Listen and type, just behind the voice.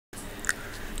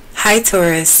Hi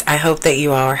Taurus, I hope that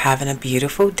you all are having a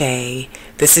beautiful day.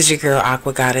 This is your girl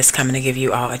Aqua Goddess coming to give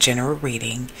you all a general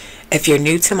reading. If you're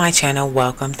new to my channel,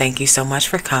 welcome. Thank you so much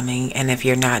for coming. And if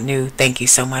you're not new, thank you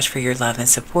so much for your love and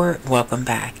support. Welcome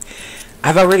back.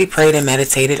 I've already prayed and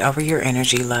meditated over your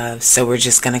energy, love, so we're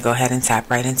just going to go ahead and tap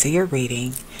right into your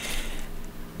reading.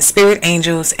 Spirit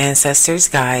angels, ancestors,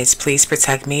 guides, please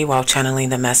protect me while channeling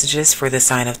the messages for the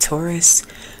sign of Taurus,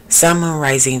 Sun, Moon,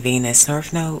 Rising, Venus,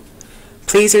 North Node.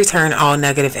 Please return all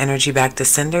negative energy back to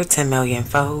sender 10 million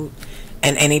fold.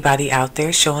 And anybody out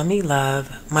there showing me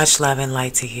love, much love and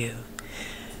light to you.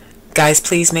 Guys,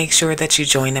 please make sure that you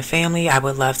join the family. I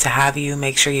would love to have you.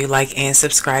 Make sure you like and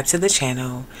subscribe to the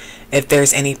channel. If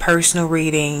there's any personal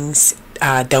readings,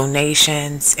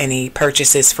 donations, any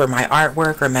purchases for my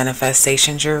artwork or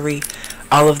manifestation jewelry,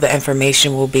 all of the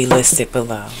information will be listed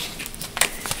below.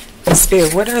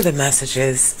 Spirit, what are the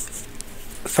messages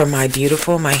for my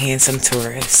beautiful, my handsome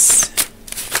Taurus?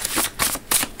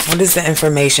 What is the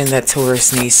information that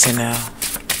Taurus needs to know?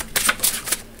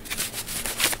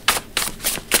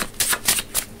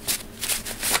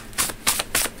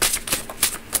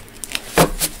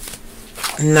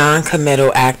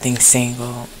 Non-committal, acting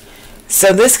single.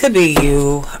 So this could be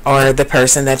you or the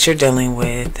person that you're dealing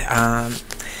with.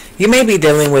 You may be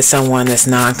dealing with someone that's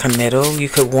non-committal. You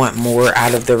could want more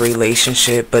out of the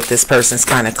relationship, but this person's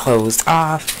kind of closed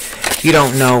off. You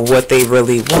don't know what they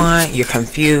really want. You're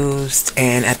confused.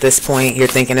 And at this point, you're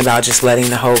thinking about just letting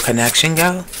the whole connection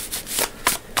go.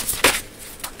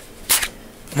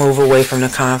 Move away from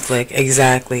the conflict.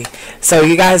 Exactly. So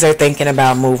you guys are thinking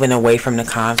about moving away from the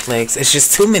conflicts. It's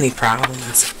just too many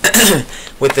problems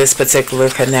with this particular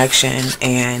connection.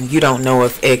 And you don't know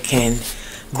if it can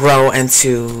grow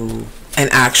into an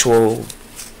actual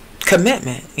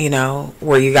commitment, you know,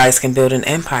 where you guys can build an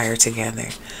empire together.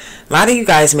 A lot of you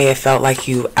guys may have felt like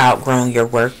you outgrown your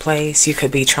workplace. You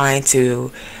could be trying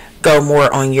to go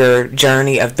more on your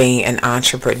journey of being an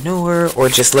entrepreneur or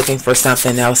just looking for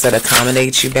something else that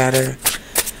accommodates you better.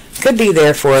 Could be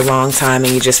there for a long time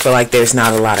and you just feel like there's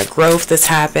not a lot of growth that's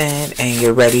happened and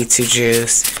you're ready to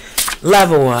just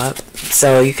level up.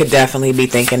 So you could definitely be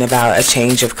thinking about a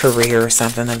change of career or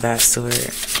something of that sort.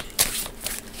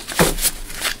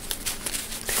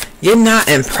 You're not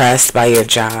impressed by your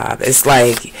job. It's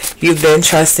like you've been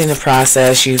trusting the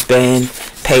process, you've been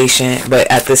patient, but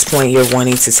at this point you're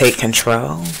wanting to take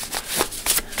control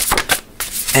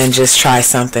and just try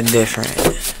something different.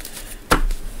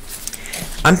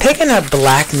 I'm picking up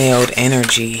blackmailed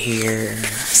energy here.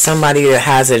 Somebody that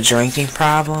has a drinking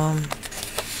problem.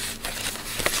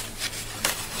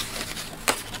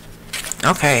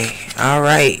 Okay, all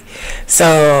right.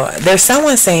 So there's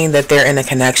someone saying that they're in a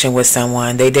connection with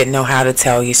someone. They didn't know how to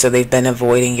tell you, so they've been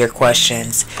avoiding your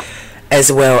questions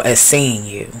as well as seeing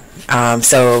you.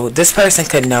 So this person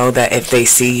could know that if they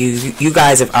see you, you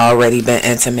guys have already been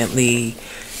intimately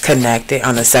connected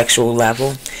on a sexual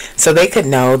level. So they could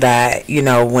know that, you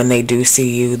know, when they do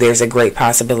see you, there's a great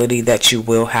possibility that you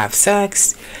will have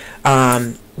sex.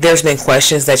 There's been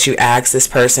questions that you asked this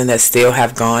person that still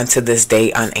have gone to this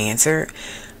day unanswered.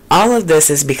 All of this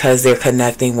is because they're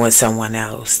connecting with someone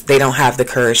else. They don't have the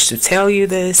courage to tell you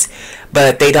this,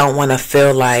 but they don't want to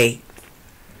feel like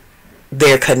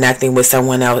they're connecting with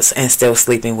someone else and still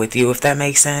sleeping with you, if that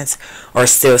makes sense, or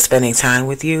still spending time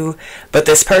with you. But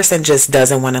this person just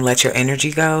doesn't want to let your energy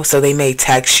go, so they may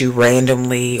text you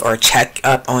randomly or check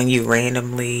up on you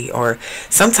randomly, or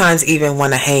sometimes even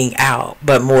want to hang out,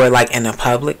 but more like in a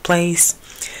public place.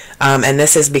 And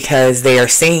this is because they are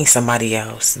seeing somebody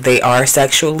else. They are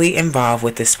sexually involved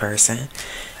with this person.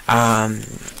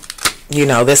 You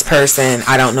know, this person,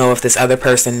 I don't know if this other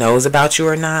person knows about you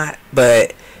or not,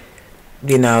 but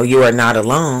you know, you are not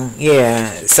alone. Yeah.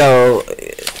 So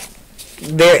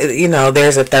there, you know,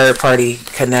 there's a third party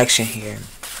connection here.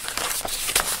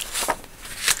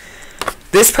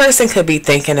 This person could be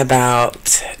thinking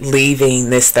about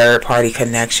leaving this third party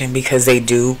connection because they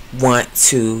do want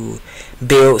to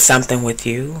build something with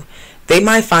you. They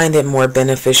might find it more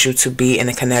beneficial to be in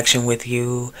a connection with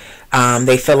you.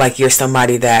 They feel like you're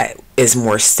somebody that is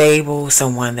more stable,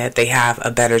 someone that they have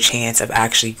a better chance of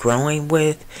actually growing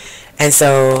with. And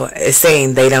so it's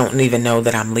saying they don't even know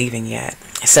that I'm leaving yet.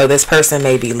 So this person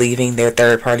may be leaving their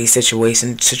third party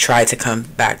situation to try to come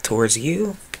back towards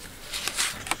you.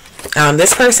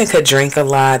 This person could drink a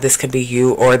lot. This could be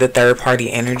you or the third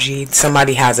party energy.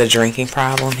 Somebody has a drinking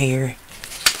problem here.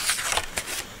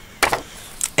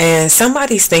 And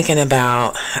somebody's thinking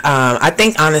about, I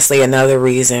think honestly another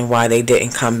reason why they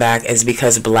didn't come back is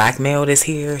because blackmailed is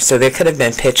here. So there could have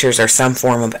been pictures or some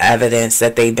form of evidence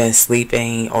that they've been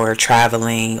sleeping or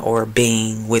traveling or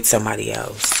being with somebody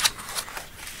else.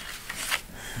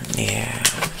 Yeah.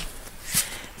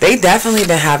 They definitely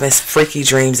been having freaky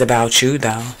dreams about you,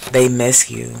 though. They miss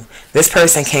you. This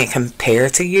person can't compare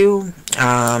to you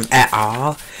at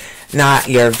all. Not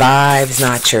your vibes,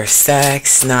 not your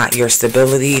sex, not your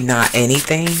stability, not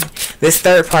anything. This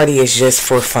third party is just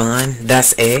for fun.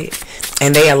 That's it.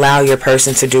 And they allow your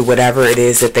person to do whatever it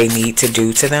is that they need to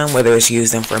do to them, whether it's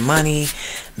use them for money,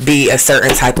 be a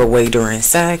certain type of way during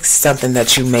sex, something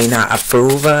that you may not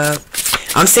approve of.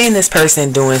 I'm seeing this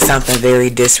person doing something very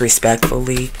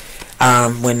disrespectfully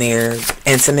when they're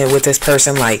intimate with this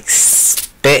person, like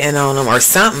spitting on them or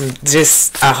something,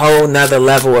 just a whole nother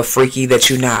level of freaky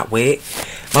that you not with.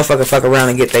 Motherfucker fuck around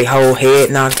and get their whole head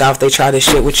knocked off. They try to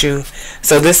shit with you.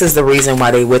 So this is the reason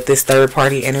why they with this third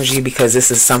party energy, because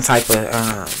this is some type of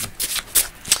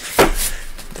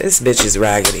this bitch is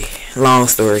raggedy. Long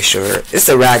story short, it's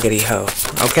a raggedy hoe.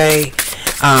 Okay.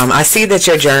 I see that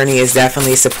your journey is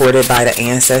definitely supported by the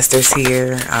ancestors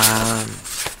here.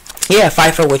 Yeah,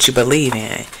 fight for what you believe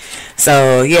in.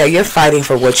 So, yeah, you're fighting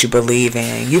for what you believe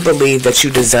in. You believe that you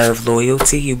deserve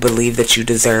loyalty. You believe that you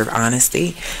deserve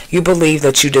honesty. You believe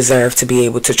that you deserve to be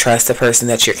able to trust the person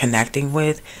that you're connecting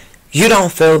with. You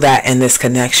don't feel that in this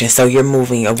connection, so you're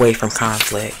moving away from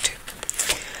conflict.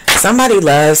 Somebody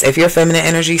loves, if you're feminine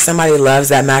energy, somebody loves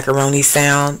that macaroni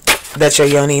sound that your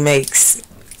yoni makes.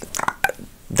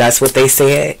 That's what they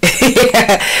said.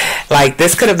 Like,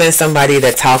 this could have been somebody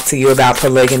that talked to you about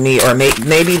polygamy, or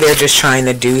maybe they're just trying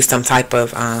to do some type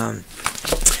of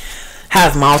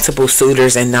have multiple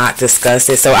suitors and not discuss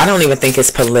it. So I don't even think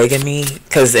it's polygamy,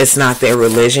 because it's not their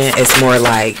religion. It's more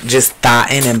like just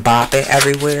thotting and bopping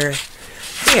everywhere.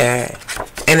 Yeah.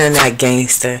 Internet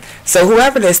gangster. So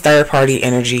whoever this third party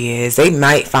energy is, they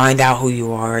might find out who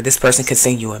you are. This person could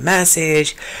send you a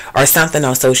message or something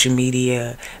on social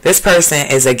media. This person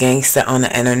is a gangster on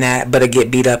the internet, but it get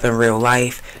beat up in real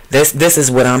life. This is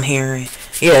what I'm hearing.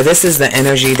 Yeah, this is the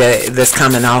energy that's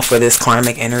coming off for this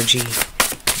karmic energy.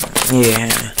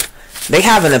 Yeah. They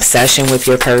have an obsession with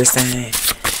your person.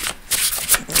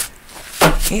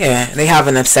 Yeah, they have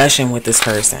an obsession with this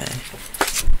person.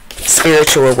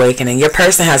 Spiritual awakening. Your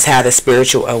person has had a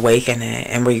spiritual awakening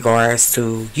in regards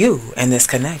to you and this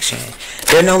connection.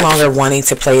 They're no longer wanting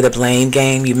to play the blame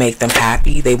game. You make them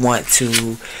happy. They want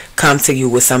to come to you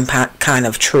with some kind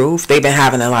of truth. They've been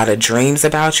having a lot of dreams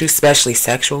about you, especially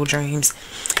sexual dreams.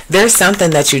 There's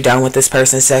something that you've done with this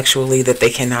person sexually that they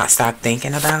cannot stop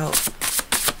thinking about.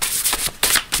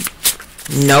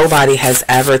 Nobody has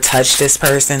ever touched this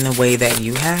person the way that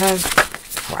you have.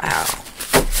 Wow.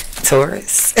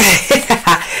 Taurus.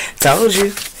 Told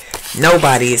you.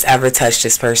 Nobody has ever touched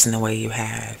this person the way you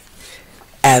have.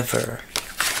 Ever.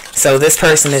 So this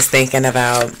person is thinking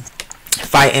about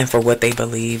fighting for what they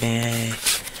believe in.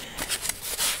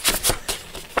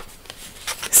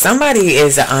 Somebody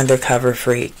is an undercover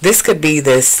freak. This could be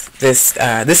this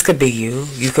could be you.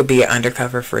 You could be an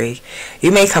undercover freak.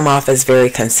 You may come off as very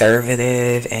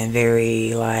conservative and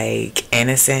very like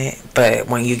innocent, but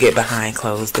when you get behind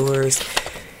closed doors,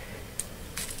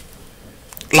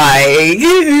 like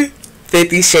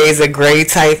 50 Shades of Grey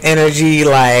type energy,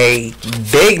 like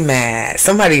big mad.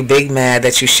 Somebody big mad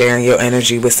that you sharing your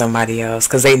energy with somebody else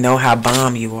because they know how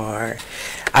bomb you are.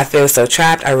 I feel so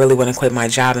trapped. I really want to quit my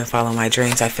job and follow my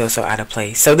dreams. I feel so out of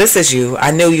place. So this is you.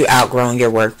 I knew you outgrown your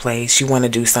workplace. You want to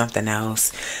do something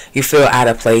else. You feel out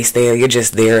of place there. You're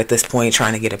just there at this point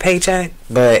trying to get a paycheck,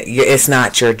 but it's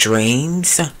not your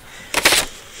dreams.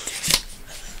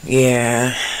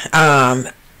 Yeah.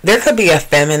 There could be a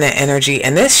feminine energy,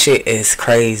 and this shit is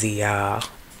crazy, y'all.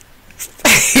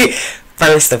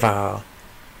 First of all.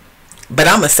 But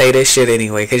I'm going to say this shit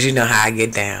anyway, because you know how I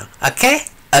get down. Okay?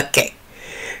 Okay.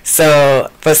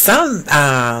 So, for some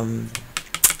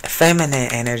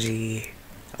feminine energy,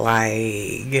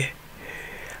 like,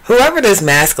 whoever this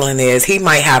masculine is, he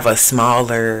might have a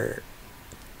smaller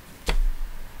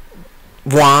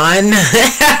wand.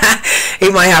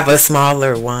 He might have a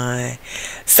smaller wand.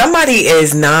 Somebody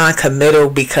is non-committal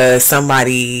because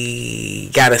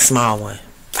somebody got a small one.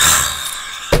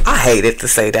 I hated to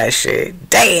say that shit.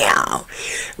 Damn.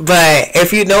 But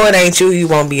if you know it ain't you, you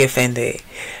won't be offended.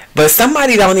 But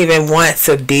somebody don't even want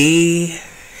to be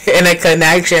in a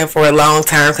connection for a long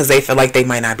term because they feel like they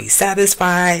might not be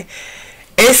satisfied.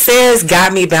 It says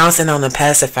got me bouncing on the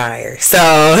pacifier. So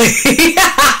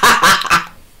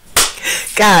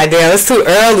God damn, it's too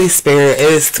early, spirit.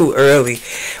 It is too early.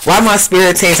 Why my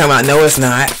spirit team talking about no it's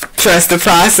not? Trust the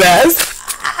process.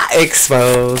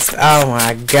 Exposed. Oh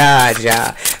my God,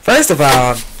 y'all. First of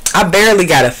all, I barely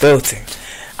got a filter.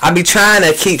 I be trying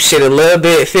to keep shit a little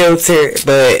bit filtered,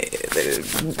 but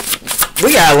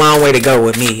we got a long way to go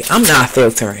with me. I'm not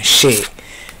filtering shit.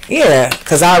 Yeah,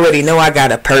 because I already know I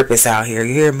got a purpose out here.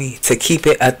 You hear me? To keep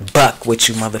it a buck with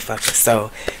you motherfuckers.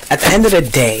 So, at the end of the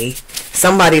day,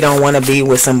 somebody don't want to be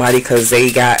with somebody because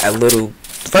they got a little...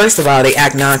 First of all, they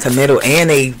act non-committal and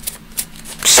they...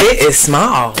 Shit is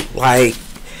small. Like,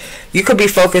 you could be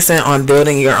focusing on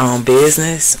building your own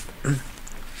business.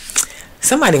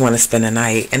 Somebody want to spend a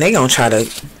night and they gonna try to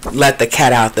let the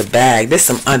cat out the bag. This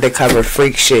some undercover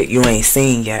freak shit you ain't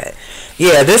seen yet.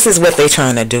 Yeah, this is what they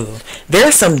trying to do.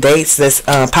 There's some dates that's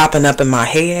popping up in my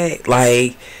head,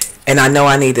 like, and I know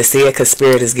I need to see it because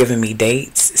Spirit is giving me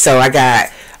dates. So I got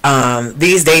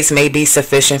these dates may be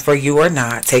sufficient for you or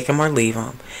not. Take them or leave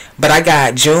them. But I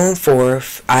got June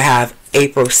 4th. I have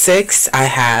April 6th. I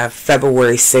have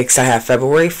February 6th. I have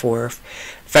February 4th.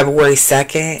 February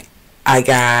 2nd. I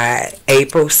got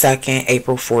April 2nd,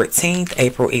 April 14th,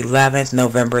 April 11th,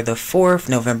 November the 4th,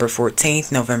 November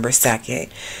 14th, November 2nd,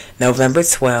 November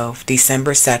 12th,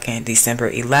 December 2nd,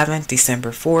 December 11th, December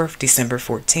 4th, December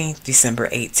 14th, December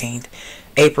 18th,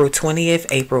 April 20th,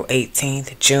 April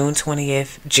 18th, June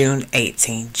 20th, June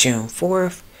 18th, June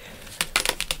 4th.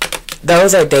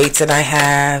 Those are dates that I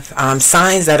have.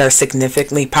 Signs that are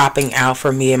significantly popping out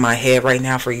for me in my head right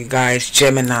now for you guys.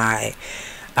 Gemini.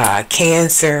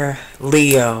 Cancer,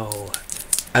 Leo,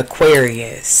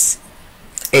 Aquarius,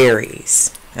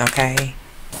 Aries. Okay.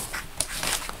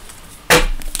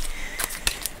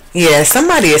 Yeah,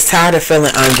 somebody is tired of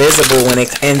feeling invisible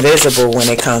when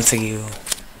it comes to you.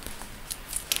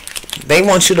 They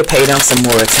want you to pay them some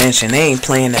more attention. They ain't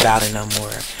playing about it no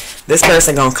more. This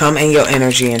person gonna come in your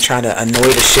energy and try to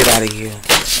annoy the shit out of you.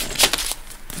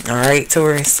 Alright,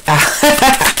 Taurus?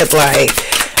 Like,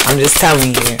 I'm just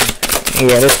telling you.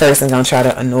 Yeah, this person gonna try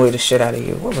to annoy the shit out of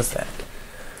you. What was that?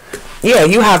 Yeah,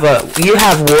 you have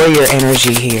warrior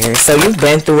energy here. So you've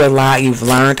been through a lot. You've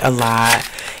learned a lot.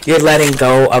 You're letting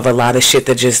go of a lot of shit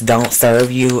that just don't serve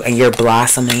you, and you're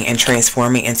blossoming and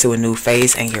transforming into a new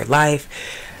phase in your life.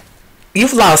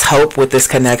 You've lost hope with this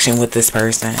connection with this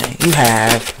person. You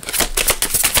have.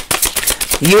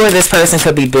 You or this person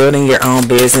could be building your own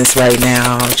business right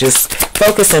now. Just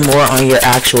focusing more on your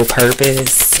actual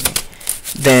purpose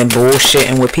than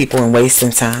bullshitting with people and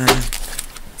wasting time.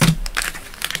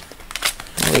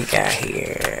 What we got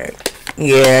here?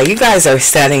 Yeah, you guys are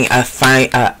setting a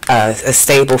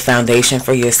stable foundation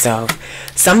for yourself.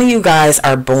 Some of you guys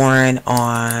are born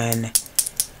on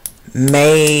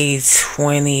May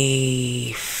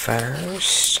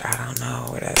 21st. I don't know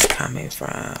where that's coming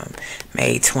from.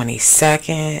 May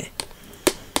 22nd.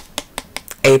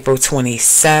 April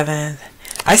 27th.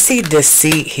 I see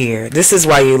deceit here. This is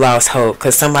why you lost hope,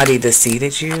 because somebody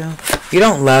deceived you. You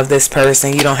don't love this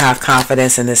person. You don't have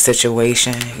confidence in this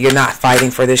situation. You're not fighting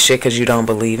for this shit because you don't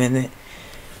believe in it.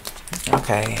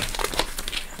 Okay.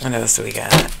 What else do we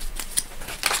got?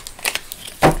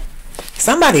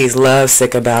 Somebody's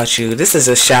lovesick about you. This is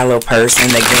a shallow person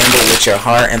that gamble with your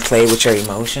heart and play with your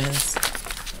emotions.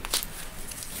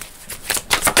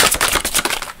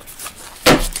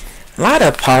 A lot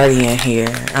of partying here.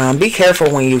 Be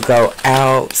careful when you go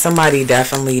out. Somebody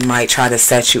definitely might try to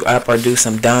set you up or do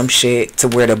some dumb shit to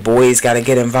where the boys got to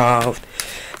get involved.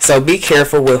 So be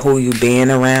careful with who you being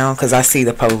around, because I see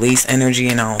the police energy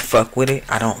and I don't fuck with it.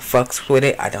 I don't fucks with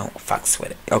it. I don't fucks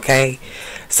with it. Okay?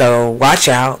 So watch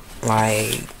out.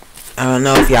 Like, I don't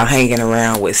know if y'all hanging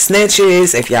around with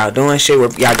snitches, if y'all doing shit where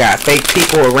y'all got fake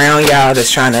people around y'all that's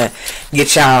trying to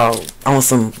get y'all on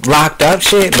some locked up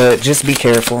shit, but just be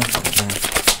careful.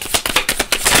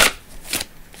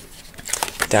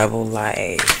 Double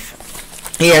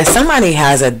life. Yeah, somebody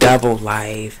has a double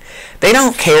life. They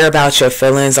don't care about your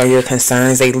feelings or your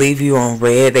concerns. They leave you on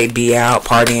red. They be out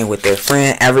partying with their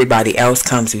friend. Everybody else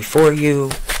comes before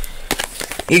you.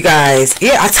 You guys,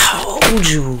 yeah, I told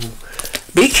you.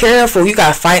 Be careful. You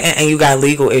got fighting and you got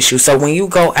legal issues. So when you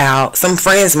go out, some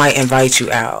friends might invite you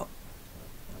out.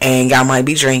 And y'all might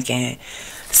be drinking.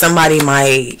 Somebody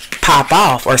might pop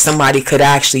off. Or somebody could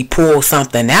actually pull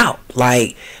something out.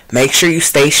 Like, make sure you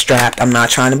stay strapped. I'm not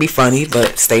trying to be funny,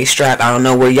 but stay strapped. I don't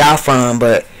know where y'all from,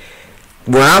 but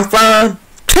where I'm from,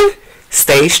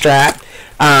 stay strapped.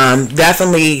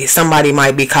 Definitely somebody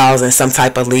might be causing some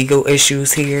type of legal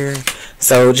issues here.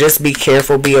 So just be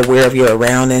careful, be aware of your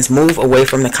surroundings, move away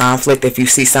from the conflict. If you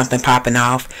see something popping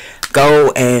off,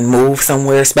 go and move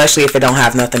somewhere, especially if it don't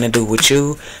have nothing to do with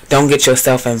you. Don't get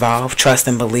yourself involved. Trust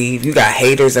and believe. You got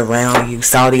haters around you,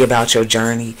 salty about your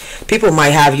journey. People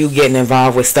might have you getting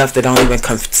involved with stuff that don't even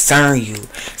concern you.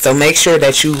 So make sure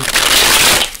that you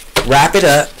wrap it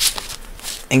up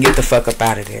and get the fuck up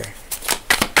out of there.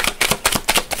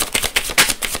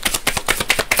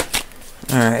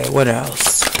 Alright, what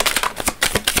else?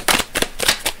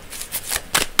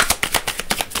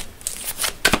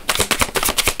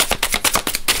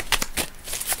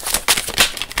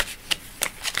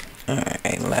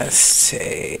 let's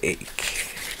take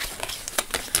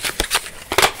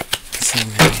too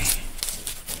many.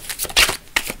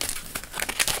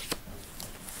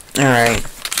 Alright.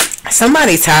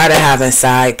 Somebody tired of having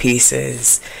side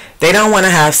pieces. They don't want to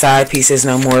have side pieces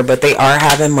no more, but they are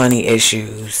having money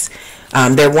issues.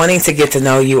 They're wanting to get to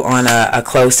know you on a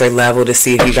closer level to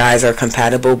see if you guys are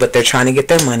compatible, but they're trying to get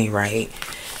their money right.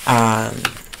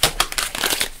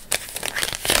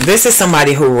 This is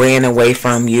somebody who ran away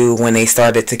from you when they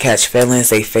started to catch feelings.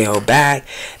 They fell back.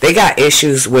 They got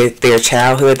issues with their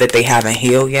childhood that they haven't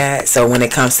healed yet. So when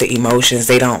it comes to emotions,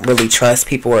 they don't really trust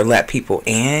people or let people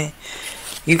in.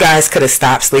 You guys could have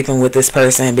stopped sleeping with this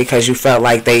person because you felt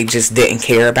like they just didn't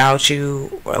care about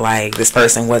you, or like this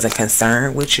person wasn't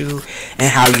concerned with you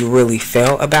and how you really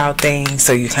felt about things.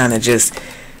 So you kind of just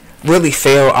really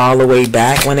fell all the way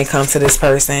back when it comes to this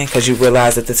person because you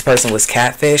realized that this person was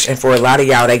catfish. And for a lot of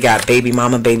y'all, they got baby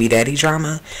mama, baby daddy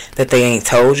drama that they ain't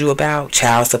told you about,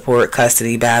 child support,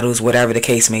 custody battles, whatever the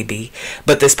case may be.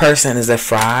 But this person is a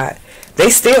fraud. They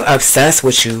still obsessed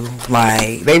with you.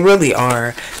 Like, they really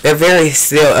are. They're very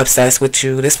still obsessed with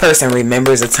you. This person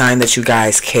remembers the time that you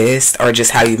guys kissed or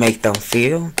just how you make them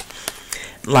feel.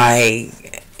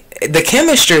 Like, the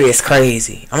chemistry is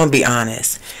crazy. I'm gonna be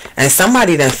honest. And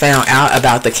somebody done found out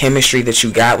about the chemistry that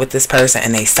you got with this person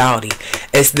and they salty.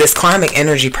 It's this karmic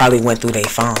energy probably went through their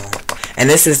phone. And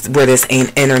this is where this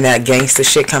internet gangster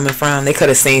shit coming from. They could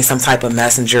have seen some type of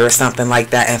messenger or something like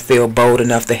that and feel bold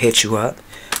enough to hit you up.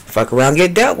 Fuck around,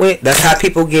 get dealt with. That's how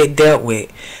people get dealt with.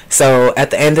 So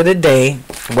at the end of the day,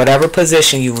 whatever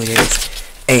position you is,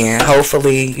 and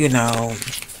hopefully, you know,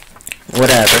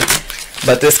 whatever.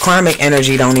 But this karmic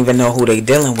energy don't even know who they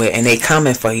dealing with, and they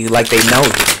coming for you like they know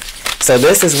you. So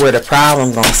this is where the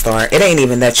problem gonna start. It ain't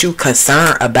even that you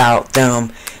concerned about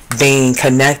them being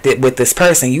connected with this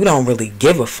person. You don't really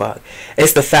give a fuck.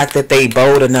 It's the fact that they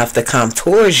bold enough to come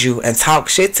towards you and talk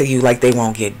shit to you like they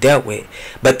won't get dealt with.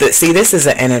 But see, this is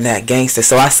an internet gangster,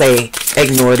 so I say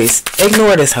ignore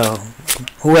this hoe.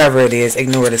 Whoever it is,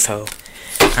 ignore this hoe.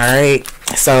 Alright,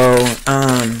 so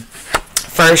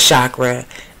first chakra,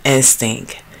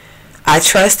 instinct. I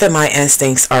trust that my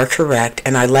instincts are correct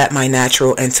and I let my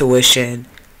natural intuition,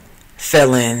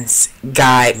 feelings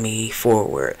guide me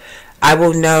forward. I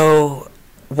will know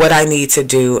what I need to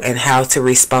do and how to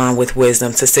respond with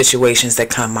wisdom to situations that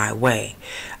come my way.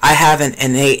 I have an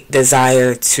innate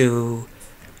desire to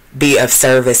be of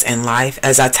service in life.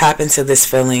 As I tap into this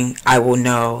feeling, I will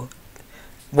know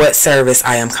what service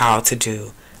I am called to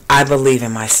do. I believe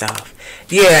in myself.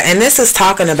 Yeah, and this is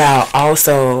talking about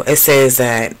also, it says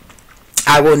that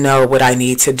I will know what I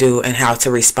need to do and how to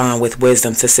respond with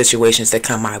wisdom to situations that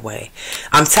come my way.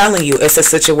 I'm telling you, it's a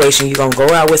situation. You're going to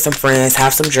go out with some friends,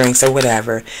 have some drinks or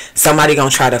whatever. Somebody going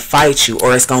to try to fight you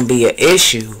or it's going to be an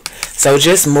issue. So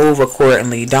just move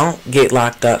accordingly. Don't get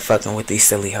locked up fucking with these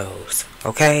silly hoes.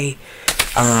 Okay?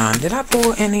 Did I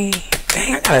pull any?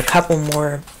 Dang, I got a couple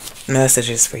more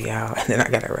messages for y'all. And then I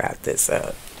got to wrap this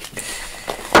up.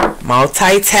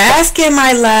 Multitasking,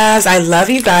 my loves. I love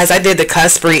you guys. I did the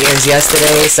cusp readings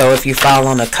yesterday, so if you fall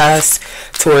on a cusp,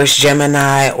 Taurus,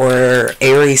 Gemini, or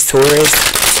Aries,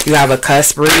 Taurus, you have a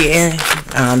cusp reading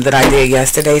that I did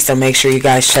yesterday, so make sure you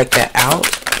guys check that out.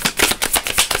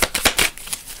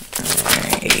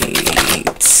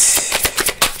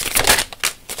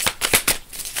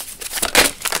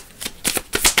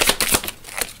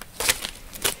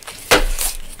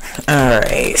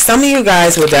 Alright, some of you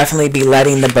guys will definitely be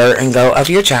letting the burden go of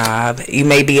your job. You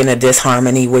may be in a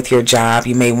disharmony with your job.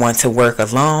 You may want to work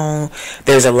alone.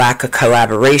 There's a lack of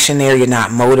collaboration there. You're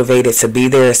not motivated to be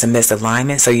there. It's a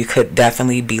misalignment. So you could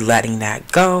definitely be letting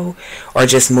that go or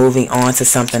just moving on to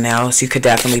something else. You could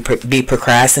definitely be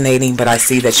procrastinating, but I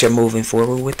see that you're moving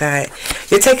forward with that.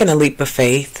 You're taking a leap of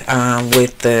faith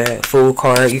with the Fool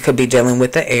card. You could be dealing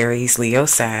with the Aries, Leo,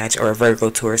 Sag, or Virgo,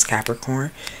 Taurus,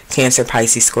 Capricorn, Cancer,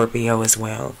 Pisces, Scorpio as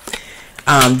well.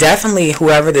 Definitely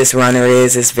whoever this runner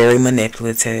is very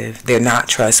manipulative. They're not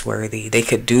trustworthy. They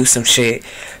could do some shit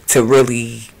to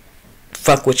really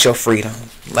fuck with your freedom.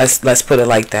 Let's put it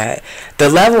like that. The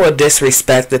level of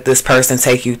disrespect that this person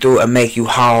take you through and make you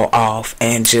haul off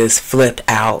and just flip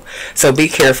out. So be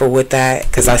careful with that,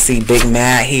 because I see Big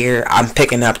Mad here. I'm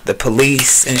picking up the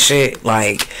police and shit.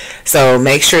 Like, so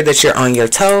make sure that you're on your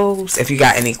toes. If you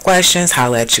got any questions,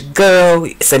 holla at your girl.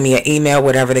 Send me an email,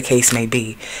 whatever the case may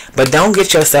be. But don't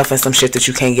get yourself in some shit that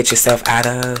you can't get yourself out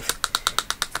of.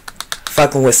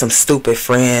 Fucking with some stupid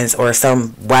friends or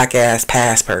some whack ass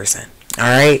past person.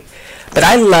 Alright, but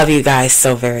I love you guys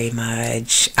so very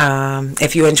much.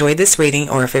 If you enjoyed this reading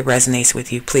or if it resonates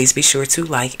with you, please be sure to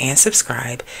like and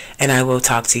subscribe, and I will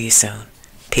talk to you soon.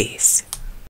 Peace.